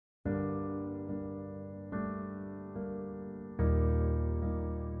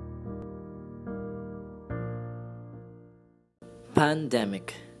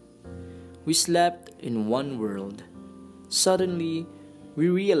Pandemic. We slept in one world. Suddenly, we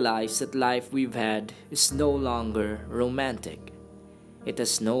realized that life we've had is no longer romantic. It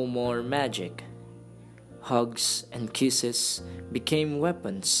has no more magic. Hugs and kisses became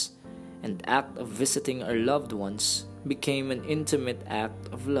weapons, and the act of visiting our loved ones became an intimate act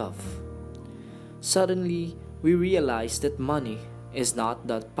of love. Suddenly, we realized that money is not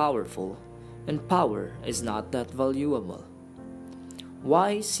that powerful, and power is not that valuable.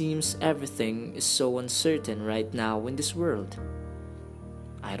 Why seems everything is so uncertain right now in this world?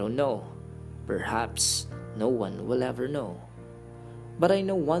 I don't know. Perhaps no one will ever know. But I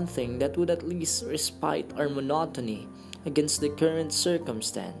know one thing that would at least respite our monotony against the current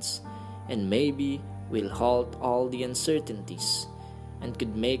circumstance, and maybe will halt all the uncertainties and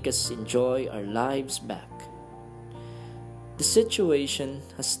could make us enjoy our lives back. The situation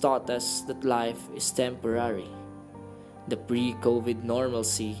has taught us that life is temporary. The pre-COVID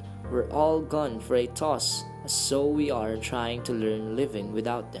normalcy were all gone for a toss, as so we are trying to learn living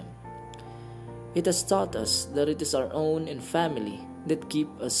without them. It has taught us that it is our own and family that keep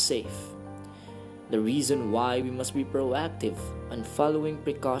us safe. The reason why we must be proactive on following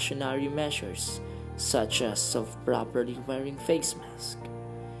precautionary measures, such as of properly wearing face mask.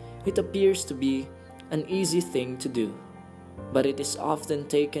 It appears to be an easy thing to do, but it is often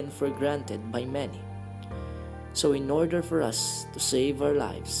taken for granted by many. So in order for us to save our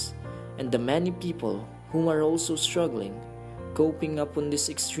lives and the many people whom are also struggling, coping up on this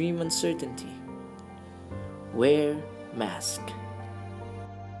extreme uncertainty, wear mask.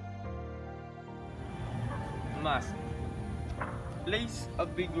 Mask plays a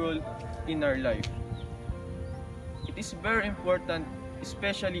big role in our life. It is very important,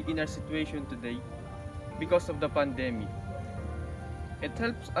 especially in our situation today, because of the pandemic. It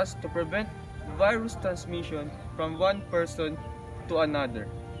helps us to prevent virus transmission from one person to another.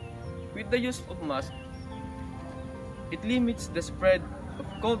 With the use of mask, it limits the spread of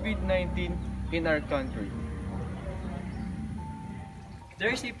COVID-19 in our country. There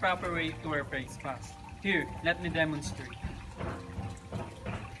is a proper way to wear face mask. Here, let me demonstrate.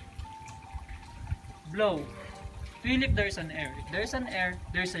 Blow. Feel if there's an air. If there's an air,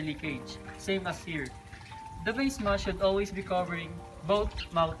 there's a leakage. Same as here. The face mask should always be covering both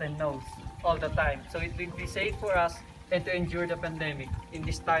mouth and nose all the time, so it will be safe for us and to endure the pandemic in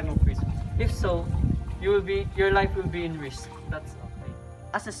this time of Christmas. If so, your life will be in risk. That's okay.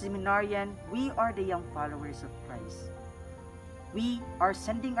 As a seminarian, we are the young followers of Christ. We are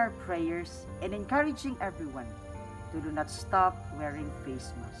sending our prayers and encouraging everyone to do not stop wearing face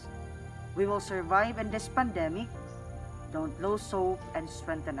masks. We will survive in this pandemic. Don't lose hope and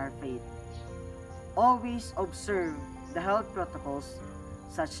strengthen our faith. Always observe the health protocols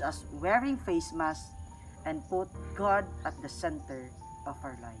such as wearing face masks and put God at the center of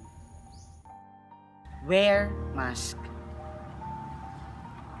our life. Wear mask.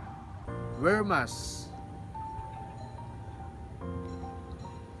 Wear mask.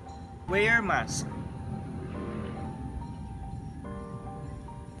 Wear mask.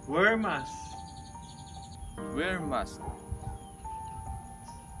 Wear mask. Wear mask.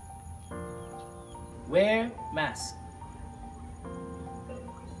 Wear mask.